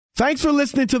Thanks for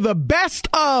listening to the best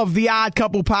of the Odd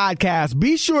Couple podcast.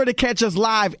 Be sure to catch us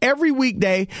live every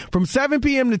weekday from 7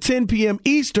 p.m. to 10 p.m.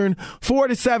 Eastern, 4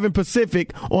 to 7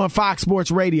 Pacific on Fox Sports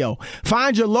Radio.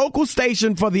 Find your local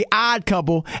station for the Odd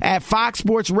Couple at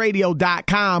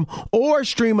foxsportsradio.com or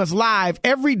stream us live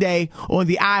every day on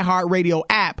the iHeartRadio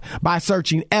app by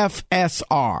searching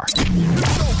FSR.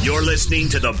 You're listening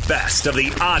to the best of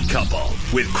the Odd Couple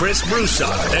with Chris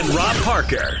Broussard and Rob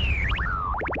Parker.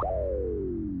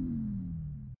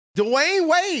 Dwayne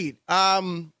Wade,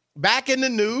 back in the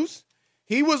news.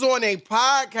 He was on a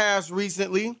podcast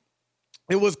recently.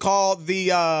 It was called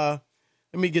let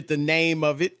me get the name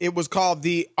of it. It was called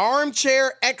The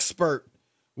Armchair Expert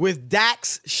with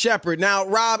Dax Shepard. Now,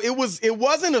 Rob, it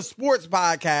wasn't a sports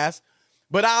podcast,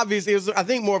 but obviously it was, I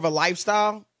think, more of a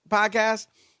lifestyle podcast.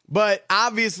 But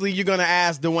obviously you're going to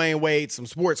ask Dwayne Wade some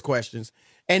sports questions.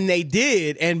 And they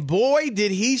did. And boy,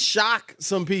 did he shock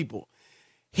some people.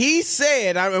 He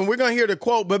said, and we're going to hear the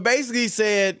quote, but basically he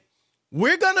said,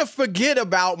 we're going to forget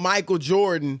about Michael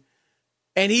Jordan.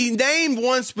 And he named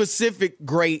one specific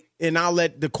great, and I'll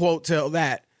let the quote tell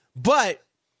that. But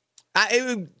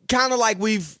it kind of like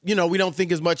we don't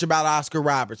think as much about Oscar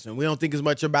Robertson. We don't think as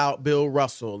much about Bill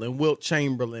Russell and Wilt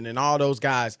Chamberlain and all those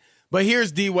guys. But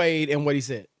here's D. Wade and what he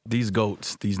said. These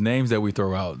GOATs, these names that we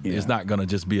throw out, it's not going to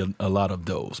just be a lot of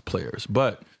those players.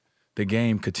 But the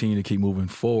game continue to keep moving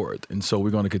forward. And so we're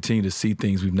going to continue to see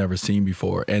things we've never seen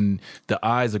before. And the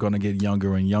eyes are going to get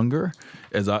younger and younger.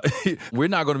 We're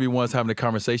not going to be ones having a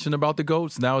conversation about the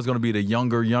GOATs. Now it's going to be the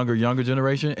younger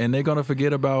generation. And they're going to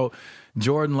forget about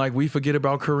Jordan like we forget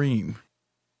about Kareem.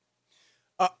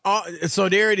 So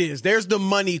there it is. There's the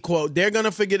money quote. They're going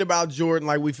to forget about Jordan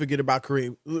like we forget about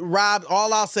Kareem. Rob,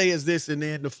 all I'll say is this, and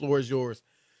then the floor is yours.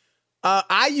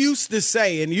 I used to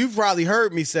say, and you've probably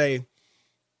heard me say,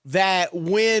 that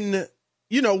when,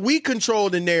 we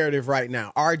control the narrative right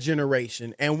now, our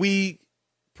generation, and we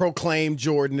proclaim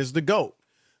Jordan as the GOAT.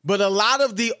 But a lot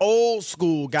of the old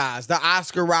school guys, the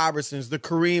Oscar Robertsons, the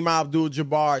Kareem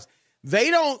Abdul-Jabbars, they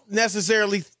don't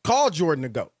necessarily call Jordan the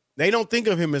GOAT. They don't think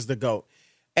of him as the GOAT.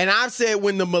 And I've said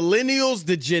when the millennials,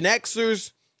 the Gen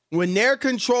Xers, when they're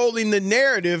controlling the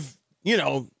narrative,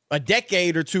 a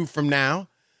decade or two from now,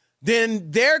 then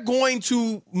they're going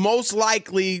to most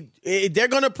likely, they're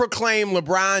going to proclaim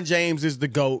LeBron James as the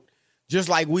GOAT, just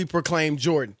like we proclaim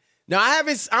Jordan. Now,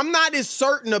 I'm not as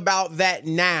certain about that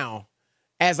now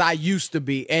as I used to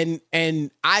be. And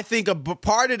I think a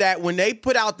part of that, when they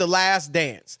put out The Last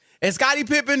Dance, and Scottie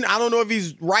Pippen, I don't know if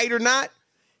he's right or not,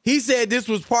 he said this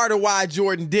was part of why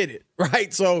Jordan did it,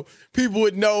 right? So people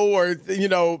would know, or,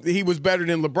 he was better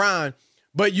than LeBron.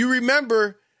 But you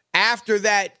remember after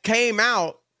that came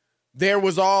out, there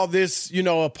was all this,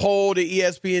 a poll that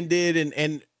ESPN did,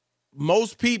 and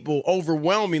most people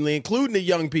overwhelmingly, including the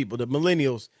young people, the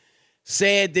millennials,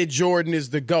 said that Jordan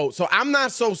is the GOAT. So I'm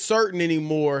not so certain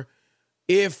anymore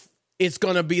if it's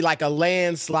going to be like a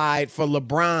landslide for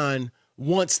LeBron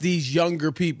once these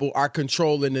younger people are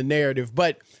controlling the narrative.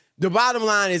 But the bottom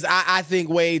line is I think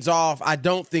Wade's off. I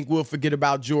don't think we'll forget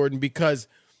about Jordan because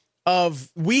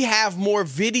we have more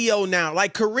video now.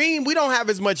 Like Kareem, we don't have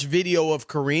as much video of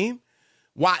Kareem.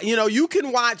 Why? You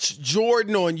can watch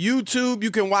Jordan on YouTube.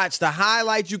 You can watch the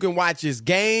highlights. You can watch his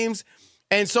games.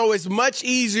 And so it's much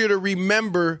easier to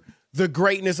remember the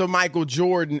greatness of Michael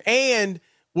Jordan. And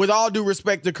with all due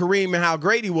respect to Kareem and how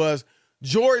great he was,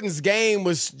 Jordan's game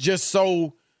was just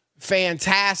so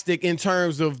fantastic in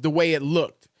terms of the way it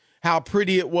looked, how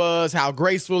pretty it was, how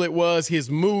graceful it was, his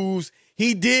moves.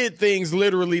 He did things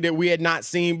literally that we had not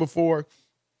seen before.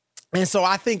 And so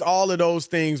I think all of those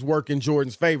things work in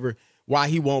Jordan's favor, why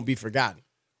he won't be forgotten.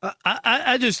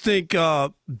 I just think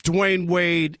Dwayne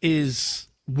Wade is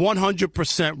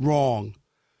 100% wrong.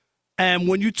 And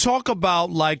when you talk about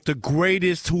like the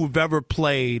greatest who've ever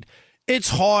played, it's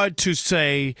hard to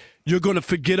say you're going to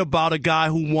forget about a guy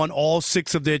who won all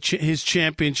 6 of his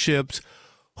championships,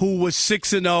 who was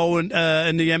 6-0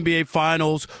 in the NBA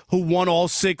Finals, who won all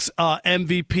 6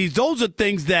 MVPs. Those are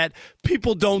things that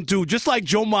people don't do. Just like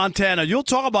Joe Montana, you'll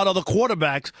talk about other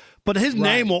quarterbacks, but his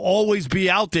name will always be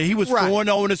out there. He was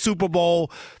 4-0 in the Super Bowl,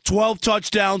 12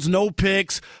 touchdowns, no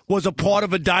picks, was a part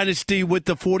of a dynasty with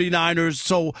the 49ers.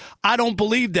 So I don't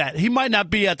believe that. He might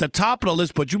not be at the top of the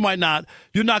list, but you're not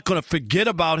going to forget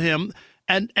about him.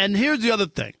 And here's the other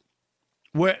thing.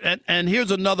 And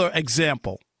here's another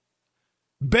example.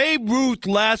 Babe Ruth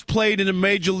last played in the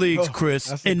major leagues, Chris,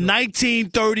 in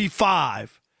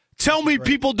 1935. Tell me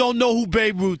people don't know who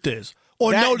Babe Ruth is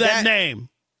or know that name.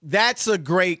 That's a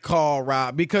great call,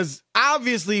 Rob, because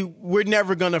obviously we're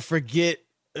never going to forget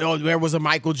there was a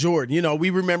Michael Jordan. We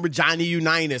remember Johnny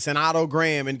Unitas and Otto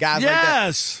Graham and guys like that.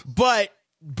 Yes. But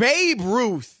Babe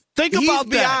Ruth, Think about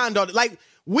he's beyond all that. Like,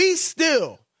 we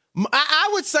still, I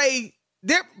would say,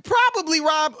 there probably,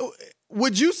 Rob,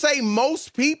 would you say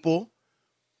most people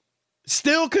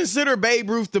still consider Babe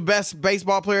Ruth the best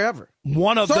baseball player ever?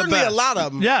 One of certainly the best. A lot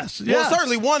of them. Yes. Well,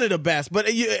 certainly one of the best. But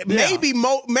maybe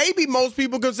most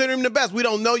people consider him the best. We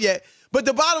don't know yet. But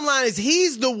the bottom line is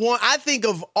he's the one, I think,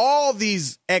 of all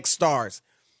these ex-stars,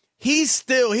 his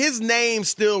name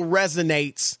still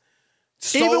resonates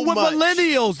so even with much.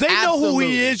 millennials, they know who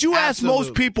he is. You ask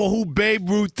most people who Babe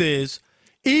Ruth is,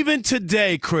 even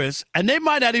today, Chris, and they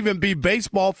might not even be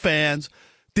baseball fans.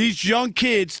 These young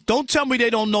kids, don't tell me they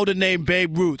don't know the name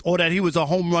Babe Ruth or that he was a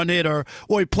home run hitter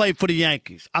or he played for the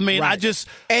Yankees. I mean, right.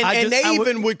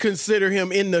 They would consider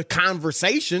him in the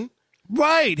conversation.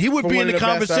 Right. He would be in the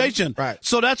conversation. Right.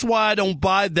 So that's why I don't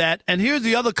buy that. And here's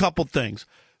the other couple things.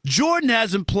 Jordan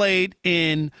hasn't played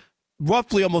in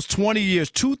roughly almost 20 years,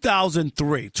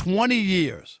 2003, 20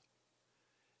 years.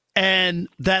 And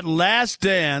that Last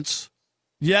Dance,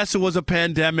 yes, it was a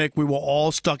pandemic. We were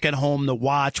all stuck at home to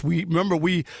watch. We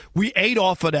ate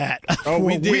off of that.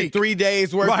 We did week. 3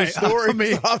 days worth of stories.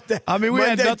 We Monday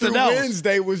had nothing else.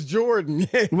 Wednesday was Jordan.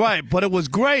 Right, but it was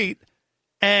great.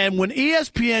 And when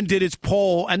ESPN did its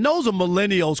poll, and those are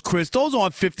millennials, Chris, those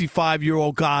aren't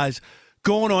 55-year-old guys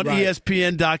going on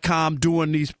ESPN.com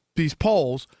doing these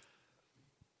polls.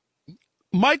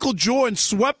 Michael Jordan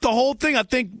swept the whole thing. I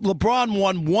think LeBron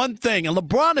won one thing, and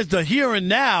LeBron is the here and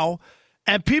now.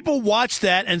 And people watched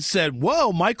that and said,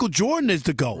 "Whoa, Michael Jordan is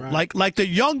the GOAT," like the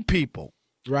young people.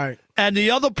 Right. And the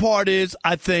other part is,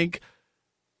 I think,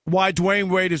 why Dwayne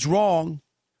Wade is wrong.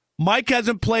 Mike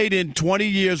hasn't played in 20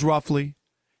 years, roughly.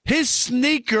 His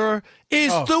sneaker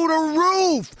is through the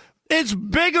roof. It's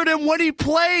bigger than when he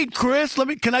played, Chris.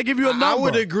 Can I give you a number? I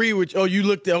would agree with you. Oh, you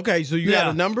looked at, okay, so you got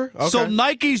a number? Okay. So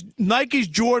Nike's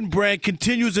Jordan brand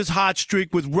continues its hot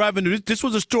streak with revenue. This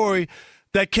was a story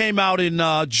that came out in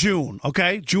June,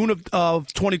 okay? June of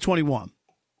 2021.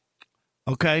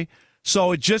 Okay?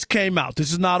 So it just came out.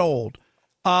 This is not old.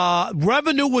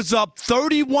 Revenue was up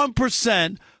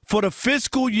 31% for the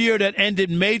fiscal year that ended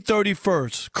May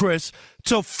 31st, Chris,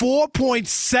 to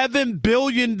 $4.7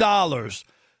 billion.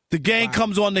 The gain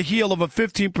comes on the heel of a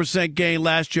 15% gain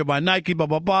last year by Nike, blah,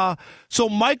 blah, blah. So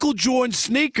Michael Jordan's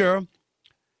sneaker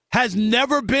has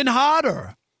never been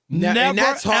hotter. Never, and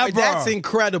that's hard. ever. That's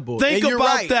incredible. Think and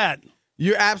about that.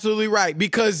 You're absolutely right.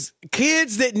 Because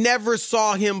kids that never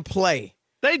saw him play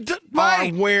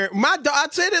are wearing. I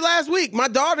said it last week. My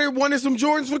daughter wanted some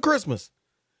Jordans for Christmas.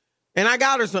 And I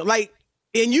got her some. And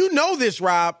you know this,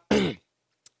 Rob.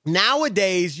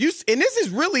 Nowadays, and this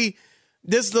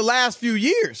is the last few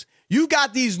years. You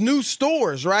got these new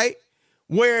stores, right?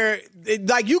 Where,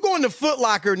 you go into Foot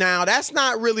Locker now, that's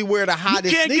not really where the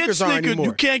hottest sneakers are anymore.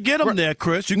 You can't get them there,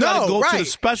 Chris. You got to go to the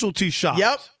specialty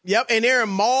shops. Yep. And they're in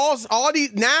malls.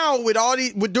 During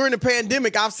the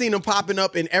pandemic, I've seen them popping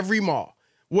up in every mall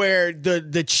where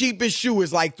the cheapest shoe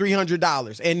is like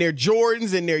 $300. And they're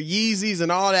Jordans and they're Yeezys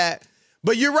and all that.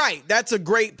 But you're right. That's a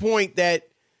great point that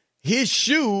his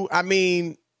shoe,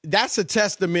 that's a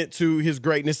testament to his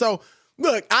greatness. So,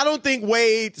 look, I don't think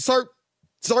Wade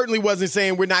certainly wasn't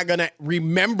saying we're not going to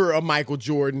remember a Michael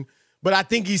Jordan, but I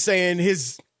think he's saying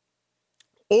his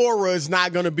aura is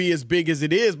not going to be as big as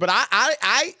it is. But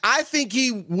I think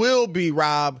he will be,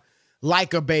 Rob,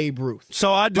 like a Babe Ruth.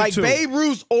 So I do too. Babe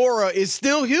Ruth's aura is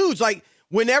still huge.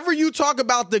 Whenever you talk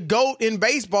about the GOAT in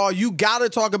baseball, you got to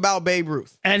talk about Babe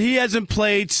Ruth. And he hasn't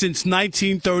played since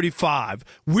 1935.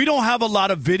 We don't have a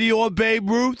lot of video of Babe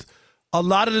Ruth. A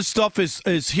lot of the stuff is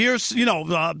here,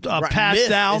 passed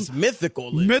down. It's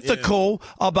mythical. Mythical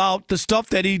about the stuff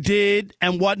that he did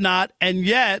and whatnot. And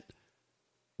yet,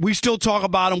 we still talk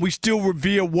about him. We still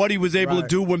revere what he was able to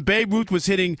do. When Babe Ruth was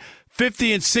hitting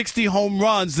 50 and 60 home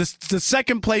runs, the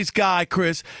second place guy,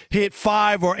 Chris, hit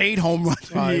 5 or 8 home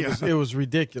runs a year. It was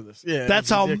ridiculous. Yeah, that's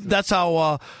how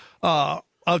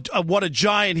what a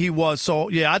giant he was. So,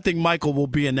 yeah, I think Michael will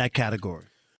be in that category.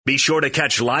 Be sure to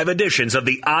catch live editions of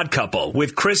The Odd Couple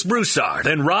with Chris Broussard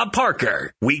and Rob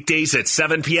Parker. Weekdays at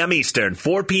 7 p.m. Eastern,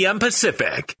 4 p.m.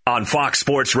 Pacific on Fox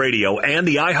Sports Radio and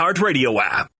the iHeartRadio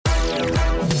app.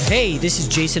 Hey, this is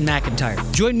Jason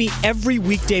McIntyre. Join me every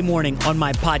weekday morning on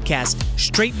my podcast,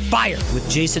 Straight Fire with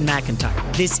Jason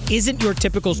McIntyre. This isn't your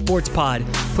typical sports pod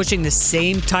pushing the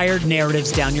same tired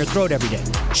narratives down your throat every day.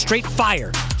 Straight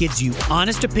Fire gives you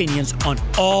honest opinions on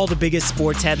all the biggest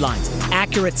sports headlines,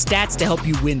 accurate stats to help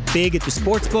you win big at the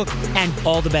sportsbook, and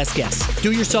all the best guests.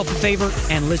 Do yourself a favor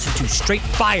and listen to Straight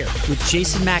Fire with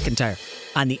Jason McIntyre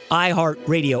on the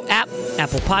iHeartRadio app,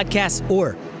 Apple Podcasts,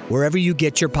 or wherever you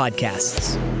get your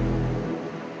podcasts.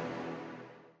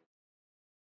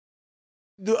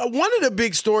 One of the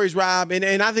big stories, Rob,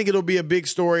 and I think it'll be a big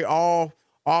story all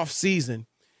off season,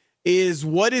 is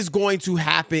what is going to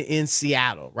happen in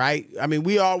Seattle, right? I mean,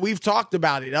 we've talked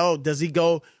about it. Oh, does he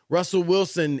go Russell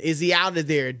Wilson? Is he out of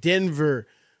there? Denver,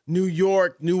 New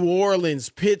York, New Orleans,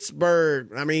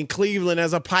 Pittsburgh, I mean, Cleveland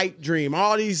as a pipe dream,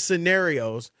 all these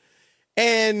scenarios.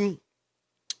 And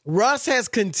Russ has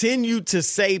continued to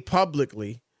say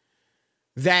publicly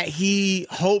that he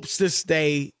hopes to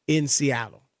stay in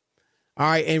Seattle. All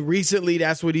right. And recently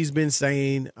that's what he's been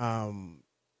saying.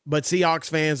 But Seahawks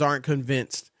fans aren't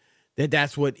convinced that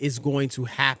that's what is going to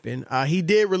happen. He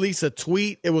did release a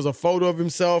tweet. It was a photo of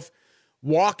himself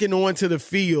walking onto the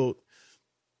field.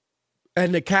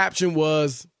 And the caption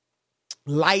was,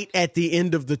 "Light at the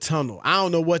end of the tunnel." I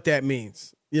don't know what that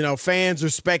means. You know, fans are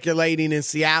speculating in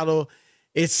Seattle.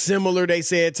 It's similar, they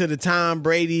said, to the Tom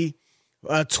Brady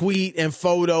tweet and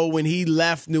photo when he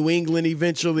left New England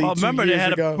eventually. Well, remember, they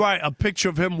had ago. A picture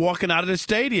of him walking out of the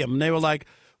stadium. And they were like,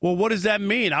 well, what does that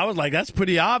mean? I was like, that's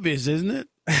pretty obvious, isn't it?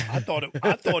 I thought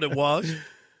it was.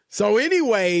 So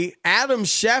anyway, Adam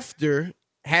Schefter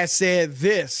has said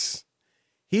this.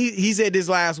 He said this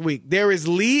last week. There is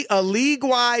a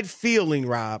league-wide feeling,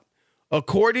 Rob,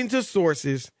 according to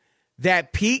sources,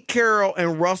 that Pete Carroll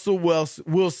and Russell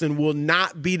Wilson will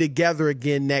not be together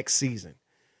again next season,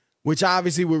 which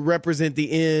obviously would represent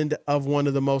the end of one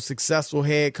of the most successful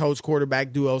head coach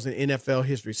quarterback duos in NFL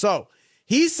history. So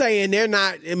he's saying they're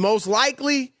not, and most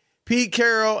likely Pete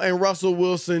Carroll and Russell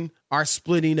Wilson are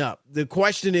splitting up. The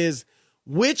question is,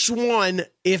 which one,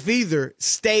 if either,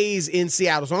 stays in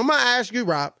Seattle? So I'm going to ask you,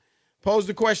 Rob, pose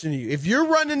the question to you. If you're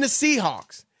running the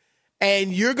Seahawks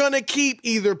and you're going to keep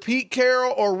either Pete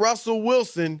Carroll or Russell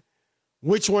Wilson,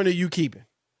 which one are you keeping?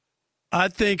 I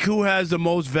think who has the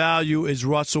most value is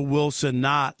Russell Wilson,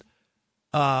 not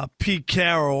Pete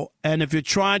Carroll. And if you're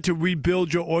trying to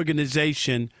rebuild your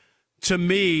organization, to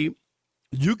me,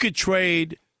 you could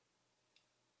trade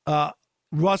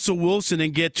Russell Wilson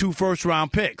and get 2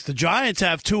 first-round picks. The Giants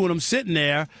have 2 of them sitting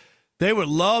there. They would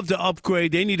love to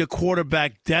upgrade. They need a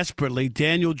quarterback desperately.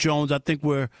 Daniel Jones, I think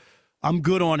I'm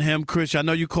good on him. Chris, I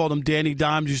know you called him Danny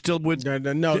Dimes. You still with? No,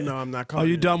 I'm not calling him.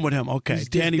 Are you done with him? Okay. He's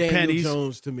Danny Daniel Pennies.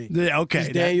 Jones to me. Yeah, okay.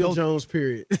 He's Daniel Jones,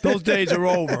 period. Those days are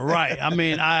over, right. I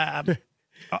mean,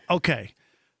 okay.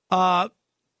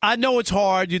 I know it's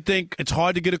hard. You think it's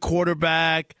hard to get a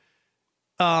quarterback.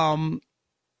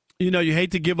 You hate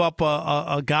to give up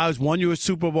a guy who's won you a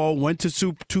Super Bowl, went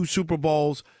to 2 Super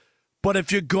Bowls. But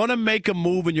if you're going to make a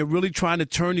move and you're really trying to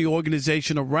turn the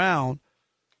organization around,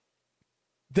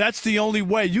 that's the only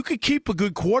way. You could keep a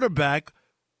good quarterback,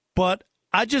 but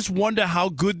I just wonder how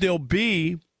good they'll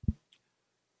be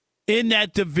in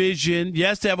that division.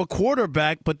 Yes, they have a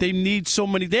quarterback, but they need so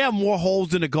many. They have more holes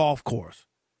than a golf course.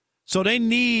 So they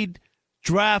need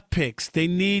draft picks. They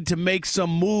need to make some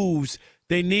moves.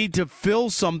 They need to fill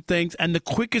some things, and the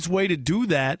quickest way to do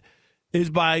that is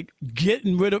by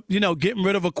getting rid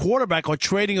of a quarterback or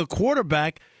trading a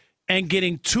quarterback and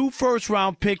getting 2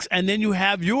 first-round picks, and then you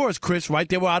have yours, Chris, right?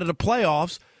 They were out of the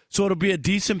playoffs, so it'll be a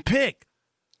decent pick.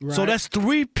 Right. So that's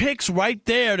 3 picks right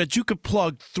there that you could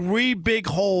plug 3 big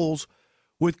holes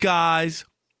with guys.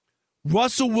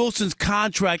 Russell Wilson's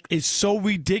contract is so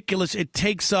ridiculous. It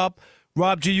takes up,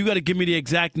 Rob G., you got to give me the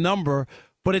exact number,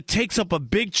 but it takes up a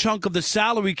big chunk of the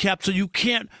salary cap, so you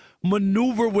can't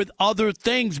maneuver with other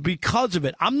things because of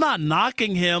it. I'm not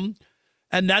knocking him,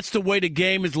 and that's the way the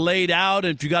game is laid out.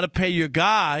 And if you got to pay your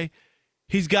guy,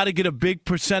 he's got to get a big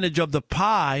percentage of the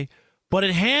pie. But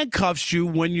it handcuffs you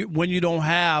when you don't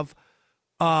have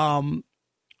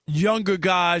younger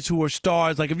guys who are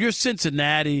stars. Like if you're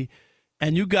Cincinnati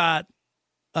and you got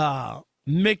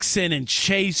Mixon and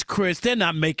Chase, Chris, they're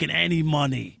not making any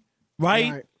money,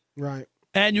 right? Right.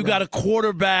 And you got a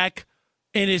quarterback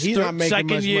in his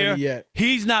second year. Yet.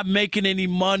 He's not making any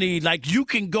money. Like you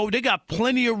can go, they got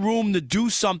plenty of room to do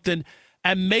something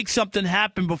and make something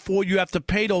happen before you have to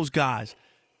pay those guys.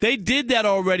 They did that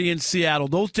already in Seattle.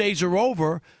 Those days are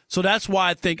over. So that's why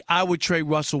I think I would trade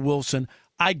Russell Wilson.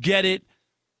 I get it.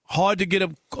 Hard to get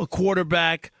a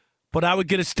quarterback, but I would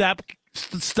get a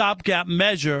stopgap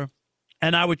measure,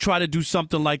 and I would try to do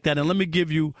something like that. And let me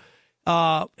give you,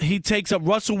 he takes up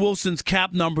Russell Wilson's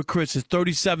cap number, Chris, is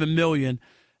 $37 million,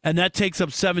 and that takes up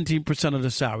 17% of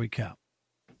the salary cap.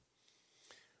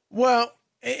 Well,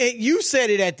 You said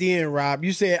it at the end, Rob.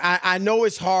 You said, I know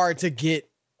it's hard to get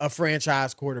a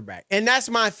franchise quarterback. And that's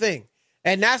my thing.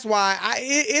 And that's why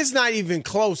it's not even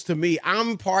close to me.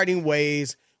 I'm parting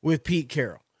ways with Pete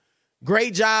Carroll.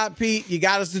 Great job, Pete. You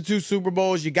got us to 2 Super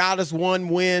Bowls. You got us 1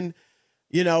 win,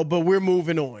 but we're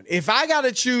moving on. If I got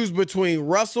to choose between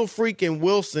Russell freaking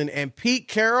Wilson and Pete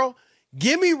Carroll,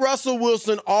 give me Russell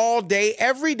Wilson all day,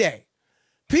 every day.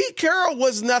 Pete Carroll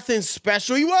was nothing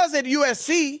special. He was at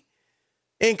USC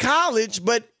in college,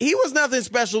 but he was nothing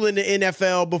special in the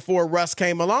NFL before Russ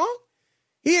came along.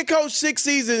 He had coached 6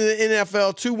 seasons in the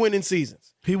NFL, 2 winning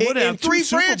seasons. He would have 2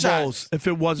 Super Bowls if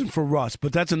it wasn't for Russ,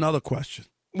 but that's another question.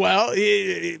 Well,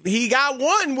 he got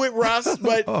 1 with Russ,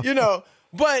 but,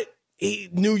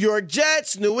 New York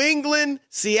Jets, New England,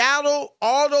 Seattle,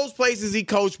 all those places he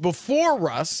coached before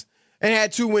Russ and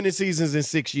had 2 winning seasons in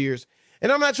 6 years.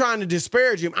 And I'm not trying to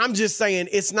disparage him. I'm just saying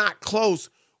it's not close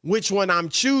which one I'm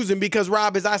choosing because,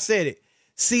 Rob, as I said it,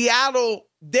 Seattle,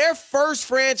 their first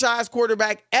franchise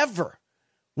quarterback ever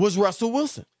was Russell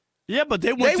Wilson. Yeah, but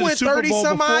they went to the Super Bowl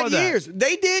 30-some-odd years.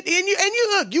 They did. And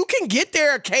you look, you can get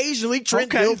there occasionally.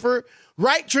 Trent Dilfer,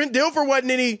 right? Trent Dilfer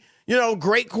wasn't any,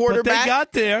 great quarterback. But they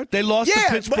got there. They lost to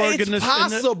Pittsburgh. But it's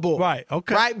possible. Right,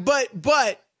 okay. Right,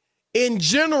 but in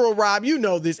general, Rob, you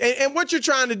know this. And what you're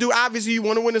trying to do, obviously, you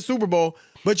want to win a Super Bowl,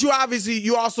 but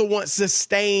you also want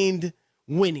sustained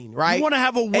winning, right? You want to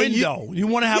have a window. You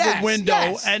want to have a window.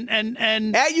 Yes.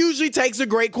 And that usually takes a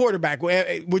great quarterback.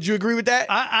 Would you agree with that?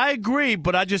 I agree,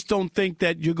 but I just don't think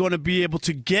that you're going to be able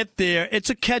to get there. It's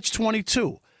a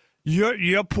catch-22.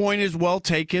 Your point is well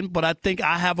taken, but I think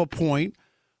I have a point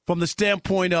from the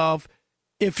standpoint of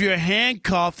if you're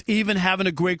handcuffed, even having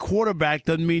a great quarterback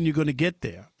doesn't mean you're going to get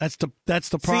there. That's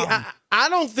the problem. See, I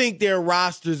don't think their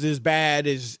roster's as bad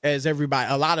as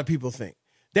a lot of people think.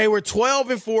 They were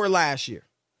 12-4 last year.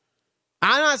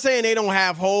 I'm not saying they don't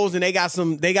have holes and they got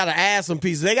to add some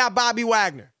pieces. They got Bobby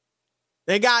Wagner.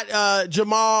 They got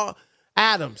Jamal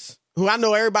Adams, who I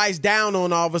know everybody's down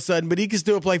on all of a sudden, but he can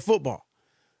still play football.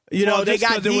 They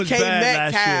got DK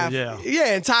Metcalf.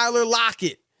 And Tyler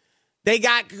Lockett. They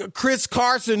got Chris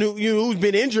Carson, who's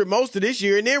been injured most of this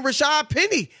year, and then Rashad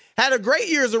Penny had a great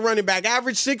year as a running back,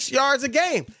 averaged 6 yards a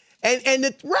game.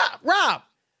 And Rob,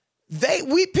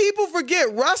 people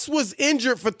forget Russ was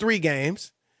injured for 3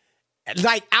 games,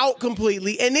 like out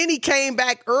completely, and then he came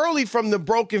back early from the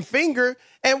broken finger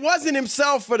and wasn't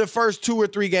himself for the first 2 or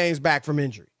 3 games back from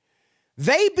injury.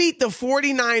 They beat the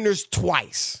 49ers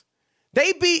twice.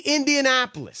 They beat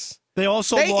Indianapolis. They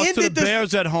also lost to the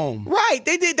Bears at home. Right,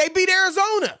 they did. They beat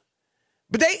Arizona.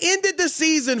 But they ended the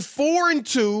season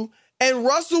 4-2, and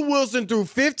Russell Wilson threw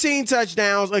 15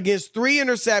 touchdowns against 3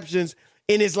 interceptions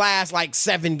in his last,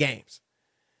 7 games.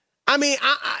 I mean,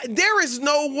 there is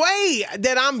no way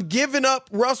that I'm giving up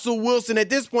Russell Wilson at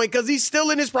this point because he's still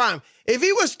in his prime. If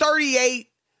he was 38,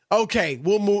 okay,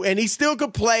 we'll move. And he still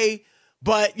could play,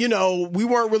 but, we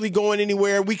weren't really going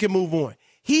anywhere. We can move on.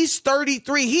 He's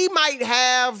 33. He might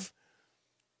have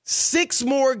 6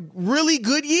 more really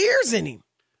good years in him.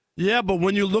 Yeah, but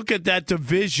when you look at that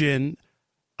division,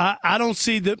 I don't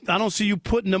see you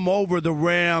putting them over the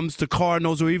Rams, the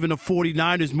Cardinals, or even the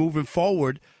 49ers moving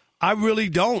forward. I really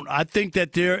don't. I think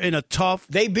that they're in a tough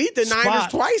They beat the spot. Niners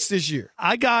twice this year.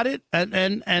 I got it. And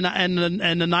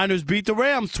the Niners beat the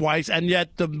Rams twice, and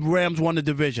yet the Rams won the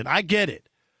division. I get it.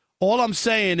 All I'm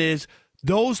saying is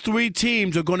those 3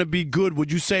 teams are going to be good.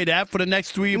 Would you say that for the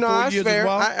next 3 or 4 years fair. as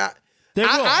well?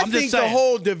 I think the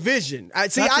whole division. I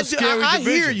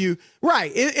hear you.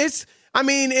 Right. It's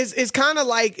kind of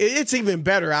like it's even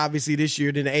better, obviously, this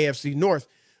year than the AFC North.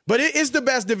 But it's the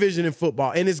best division in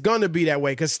football, and it's going to be that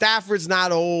way because Stafford's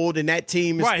not old, and that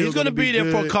team is right. He's going to be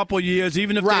there for a couple of years,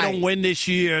 even if they don't win this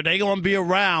year. They're going to be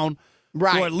around for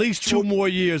at least 2 more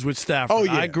years with Stafford. Oh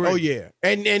yeah, I agree. Oh yeah,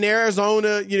 and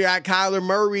Arizona, got Kyler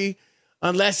Murray,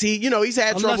 unless he's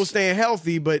had trouble staying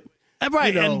healthy, but.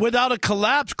 Right, and without a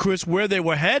collapse, Chris, where they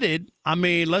were headed, I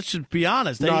mean, let's just be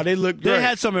honest. They looked great. They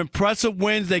had some impressive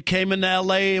wins. They came into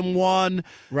L.A. and won.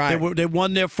 Right. They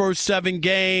won their first 7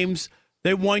 games.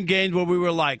 They won games where we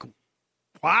were like,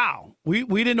 wow, we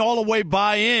didn't all the way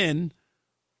buy in,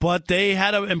 but they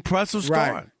had an impressive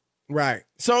start. Right.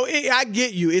 So I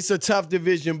get you. It's a tough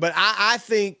division, but I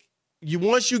think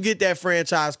once you get that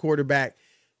franchise quarterback,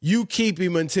 you keep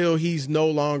him until he's no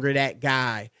longer that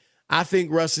guy. I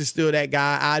think Russ is still that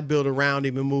guy. I'd build around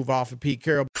him and move off of Pete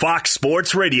Carroll. Fox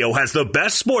Sports Radio has the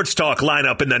best sports talk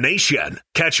lineup in the nation.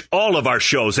 Catch all of our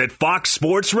shows at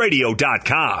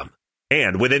foxsportsradio.com.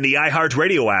 And within the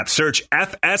iHeartRadio app, search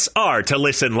FSR to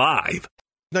listen live.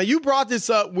 Now, you brought this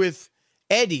up with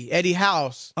Eddie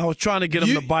House. I was trying to get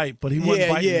him to bite, but he wasn't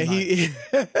biting.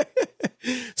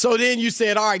 So then you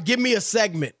said, all right, give me a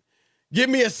segment. Give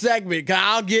me a segment, 'cause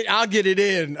I'll get it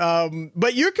in.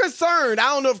 But you're concerned.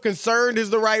 I don't know if concerned is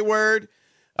the right word.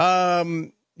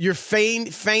 You're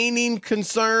feigning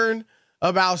concern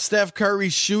about Steph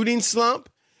Curry's shooting slump.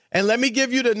 And let me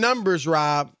give you the numbers,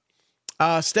 Rob.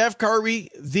 Steph Curry,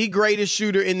 the greatest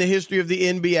shooter in the history of the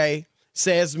NBA,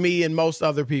 says me and most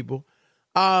other people.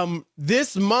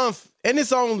 This month, and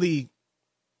it's only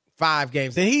 5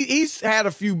 games, and he's had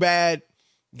a few bad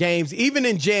games, even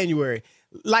in January.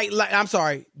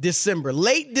 December,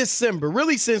 late December,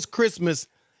 really since Christmas,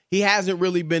 he hasn't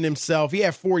really been himself. He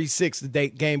had 46 the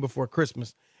game before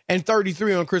Christmas and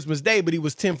 33 on Christmas Day, but he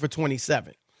was 10 for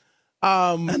 27.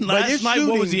 And last night,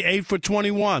 what was he, 8 for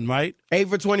 21, right? 8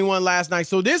 for 21 last night.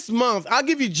 So this month, I'll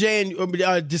give you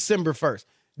December first.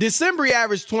 December, he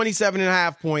averaged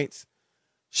 27.5 points,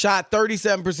 shot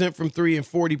 37% from 3 and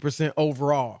 40%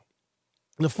 overall.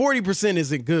 The 40%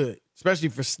 isn't good, especially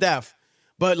for Steph.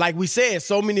 But like we said,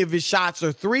 so many of his shots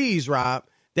are threes, Rob,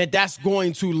 that's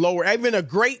going to lower. Even a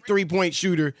great three-point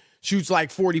shooter shoots like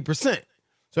 40%.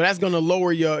 So that's going to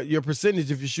lower your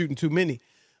percentage if you're shooting too many.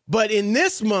 But in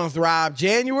this month, Rob,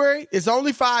 January, it's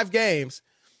only 5 games.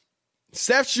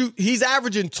 He's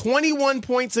averaging 21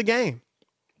 points a game.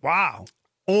 Wow.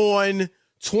 On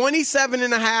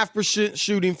 27.5%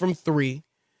 shooting from 3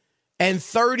 and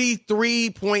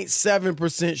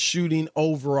 33.7% shooting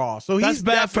overall. So that's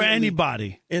bad for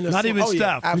anybody. Not even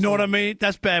Steph. Yeah, you know what I mean?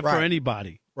 That's bad for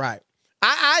anybody. Right.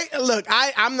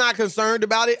 I'm not concerned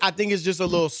about it. I think it's just a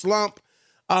little slump.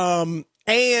 And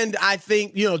I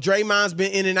think, Draymond's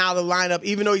been in and out of the lineup.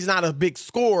 Even though he's not a big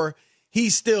scorer, he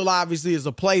still obviously is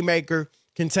a playmaker,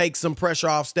 can take some pressure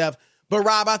off Steph. But,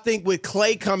 Rob, I think with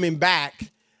Klay coming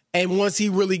back, and once he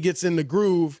really gets in the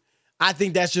groove, I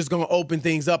think that's just going to open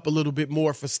things up a little bit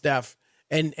more for Steph,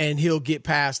 and he'll get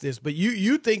past this. But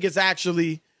you think it's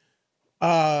actually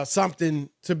something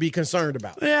to be concerned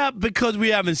about? Yeah, because we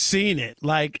haven't seen it.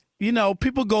 Like,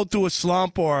 people go through a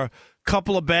slump or a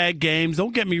couple of bad games.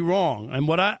 Don't get me wrong. And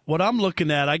what I'm looking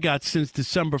at, I got since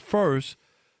December 1st,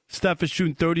 Steph is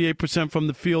shooting 38% from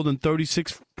the field and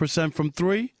 36% from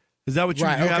 3. Is that what you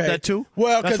have that too?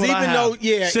 Well, because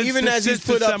even as he's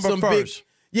put up some big.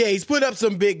 Yeah, he's put up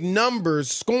some big numbers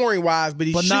scoring-wise, but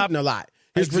he's shooting a lot.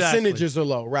 His percentages are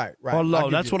low. Right. Or low.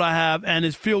 That's what I have. And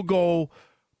his field goal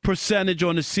percentage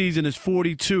on the season is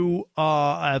 42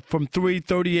 from 3,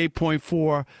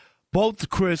 38.4. Both,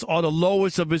 Chris, are the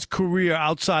lowest of his career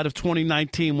outside of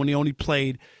 2019 when he only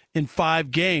played in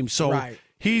 5 games. So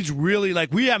he's really,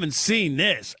 we haven't seen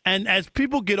this. And as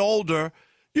people get older,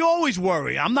 you always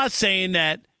worry. I'm not saying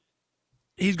that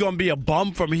he's going to be a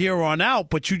bum from here on out,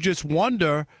 but you just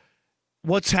wonder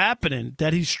what's happening,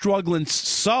 that he's struggling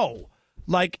so.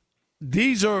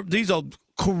 These are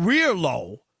career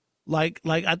low. I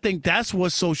think that's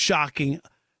what's so shocking.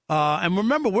 And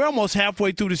remember, we're almost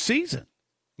halfway through the season.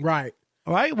 Right.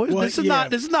 All right? This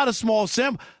is not a small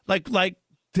sample.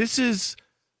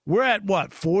 We're at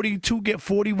what,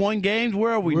 41 games?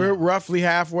 Where are we We're now? roughly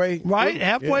halfway. Right?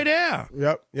 Halfway there.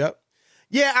 Yep.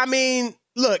 Yeah, I mean,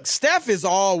 look, Steph is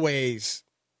always,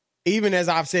 even as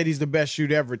I've said, he's the best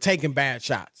shooter ever, taking bad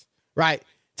shots, right?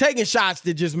 Taking shots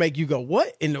that just make you go,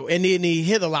 what? And then he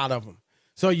hit a lot of them.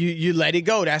 So you let it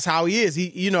go. That's how he is.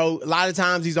 He, a lot of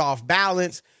times he's off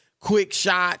balance, quick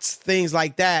shots, things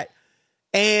like that.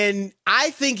 And I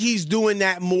think he's doing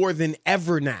that more than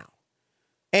ever now.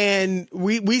 And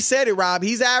we said it, Rob.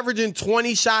 He's averaging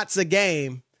 20 shots a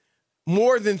game,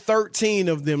 more than 13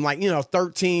 of them,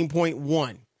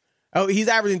 13.1. Oh, he's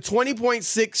averaging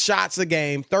 20.6 shots a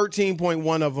game.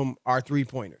 13.1 of them are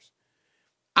three-pointers.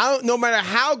 No matter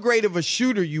how great of a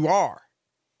shooter you are,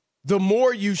 the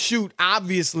more you shoot,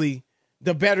 obviously,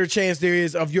 the better chance there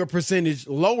is of your percentage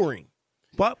lowering.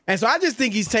 And so I just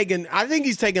think he's taking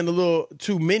a little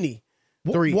too many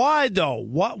threes. Why though?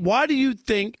 Why do you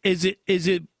think is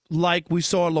it like we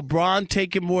saw LeBron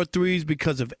taking more threes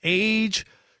because of age?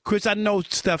 Chris, I know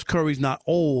Steph Curry's not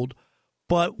old,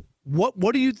 but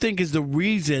what do you think is the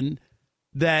reason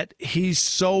that he's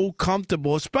so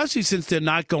comfortable, especially since they're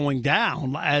not going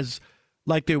down as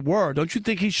like they were? Don't you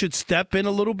think he should step in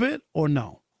a little bit or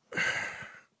no?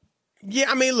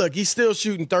 Yeah, I mean, look, he's still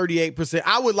shooting 38%.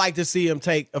 I would like to see him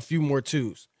take a few more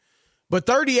twos. But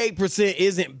 38%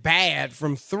 isn't bad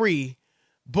from 3.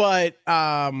 But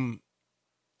I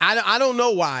don't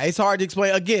know why. It's hard to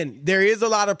explain. Again, there is a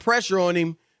lot of pressure on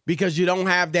him because you don't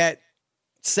have that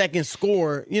second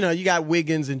scorer. You got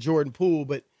Wiggins and Jordan Poole,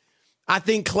 but I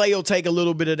think Klay will take a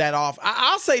little bit of that off.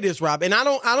 I'll say this, Rob, and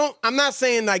I'm not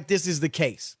saying like this is the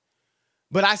case.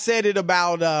 But I said it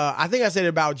about, I think I said it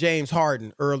about James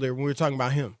Harden earlier when we were talking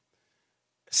about him.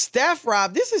 Steph,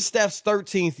 Rob, this is Steph's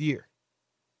 13th year.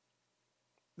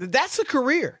 That's a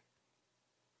career.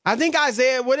 I think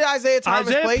Isaiah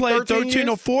Thomas played 13 years?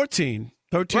 or 14.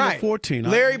 13 or 14.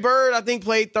 Larry Bird, I think,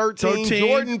 played 13.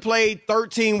 Jordan played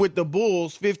 13 with the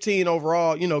Bulls, 15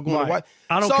 overall, going to what?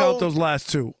 I don't count those last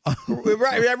two.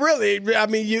 Right, really. I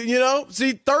mean, you know,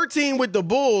 see, 13 with the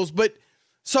Bulls, but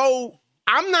so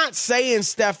I'm not saying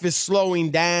Steph is slowing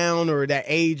down or that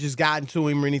age has gotten to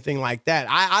him or anything like that.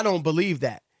 I don't believe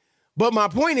that. But my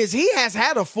point is he has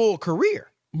had a full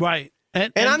career. Right.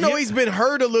 And I know he's been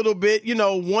hurt a little bit.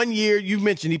 1 year, you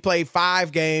mentioned he played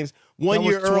 5 games. 1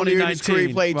 year earlier in his career,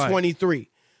 he played 23.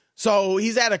 So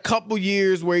he's had a couple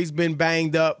years where he's been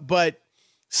banged up. But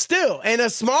still, and the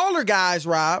smaller guys,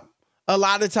 Rob, a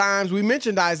lot of times, we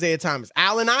mentioned Isaiah Thomas.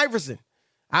 Allen Iverson.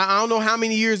 I don't know how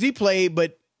many years he played,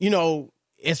 but,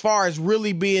 as far as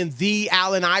really being the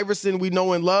Allen Iverson we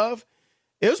know and love,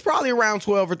 it was probably around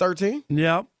 12 or 13.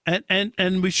 Yeah.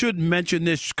 And we should mention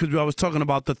this because I was talking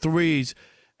about the threes.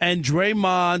 And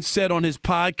Draymond said on his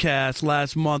podcast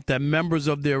last month that members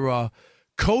of their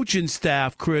coaching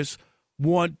staff, Chris,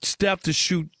 want Steph to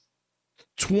shoot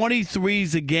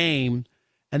 23s a game,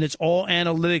 and it's all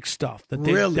analytic stuff.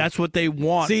 Really? That's what they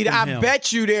want. See, from I him.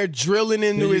 bet you they're drilling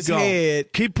into his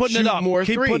head. Keep putting it up. More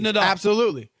Keep threes. putting it up.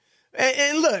 Absolutely.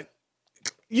 And look,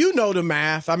 you know the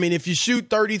math. I mean, if you shoot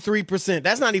 33%,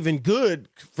 that's not even good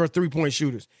for three-point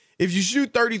shooters. If you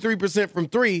shoot 33% from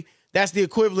three, that's the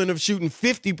equivalent of shooting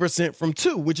 50% from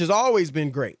two, which has always been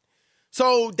great.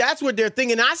 So that's what they're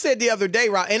thinking. I said the other day,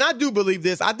 Rob, and I do believe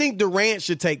this, I think Durant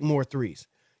should take more threes.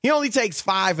 He only takes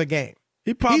 5 a game.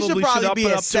 He should probably be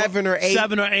at 7 or 8.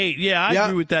 7 or 8. Yeah, I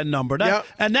agree with that number.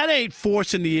 And that ain't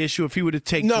forcing the issue if he were to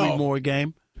take 3 more a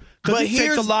game. Because he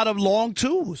takes a lot of long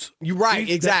twos. You're right,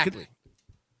 exactly.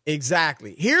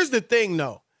 Exactly. Here's the thing,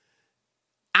 though.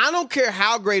 I don't care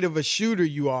how great of a shooter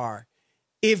you are.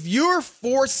 If you're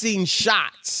forcing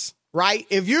shots, right?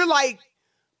 If you're like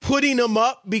putting them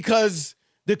up because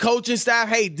the coaching staff,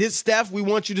 hey, this Steph, we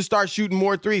want you to start shooting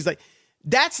more threes. Like,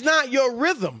 that's not your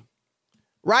rhythm,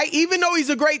 right? Even though he's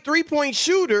a great 3-point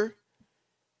shooter,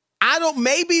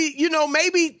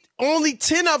 maybe only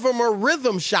 10 of them are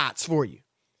rhythm shots for you.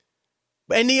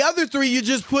 And the other 3 you're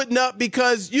just putting up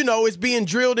because, it's being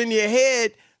drilled in your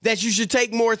head that you should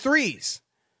take more threes.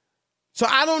 So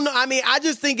I don't know. I mean, I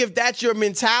just think if that's your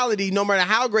mentality, no matter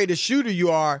how great a shooter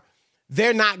you are,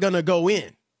 they're not going to go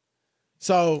in.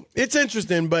 So it's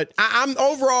interesting. But I'm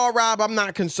overall, Rob, I'm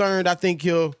not concerned. I think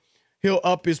he'll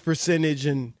up his percentage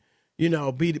and,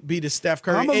 be the Steph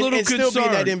Curry. I'm a little and concerned. Still be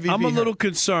that MVP. I'm a little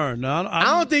concerned. I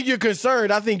don't think you're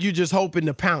concerned. I think you're just hoping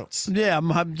to pounce. Yeah, I'm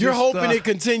just, you're hoping it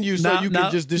continues so you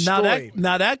can just destroy him.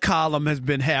 Now that column has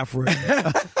been half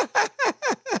written.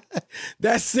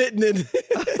 That's sitting in.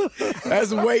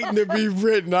 That's waiting to be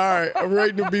written. All right,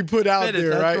 waiting to be put out there.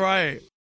 That's right. right.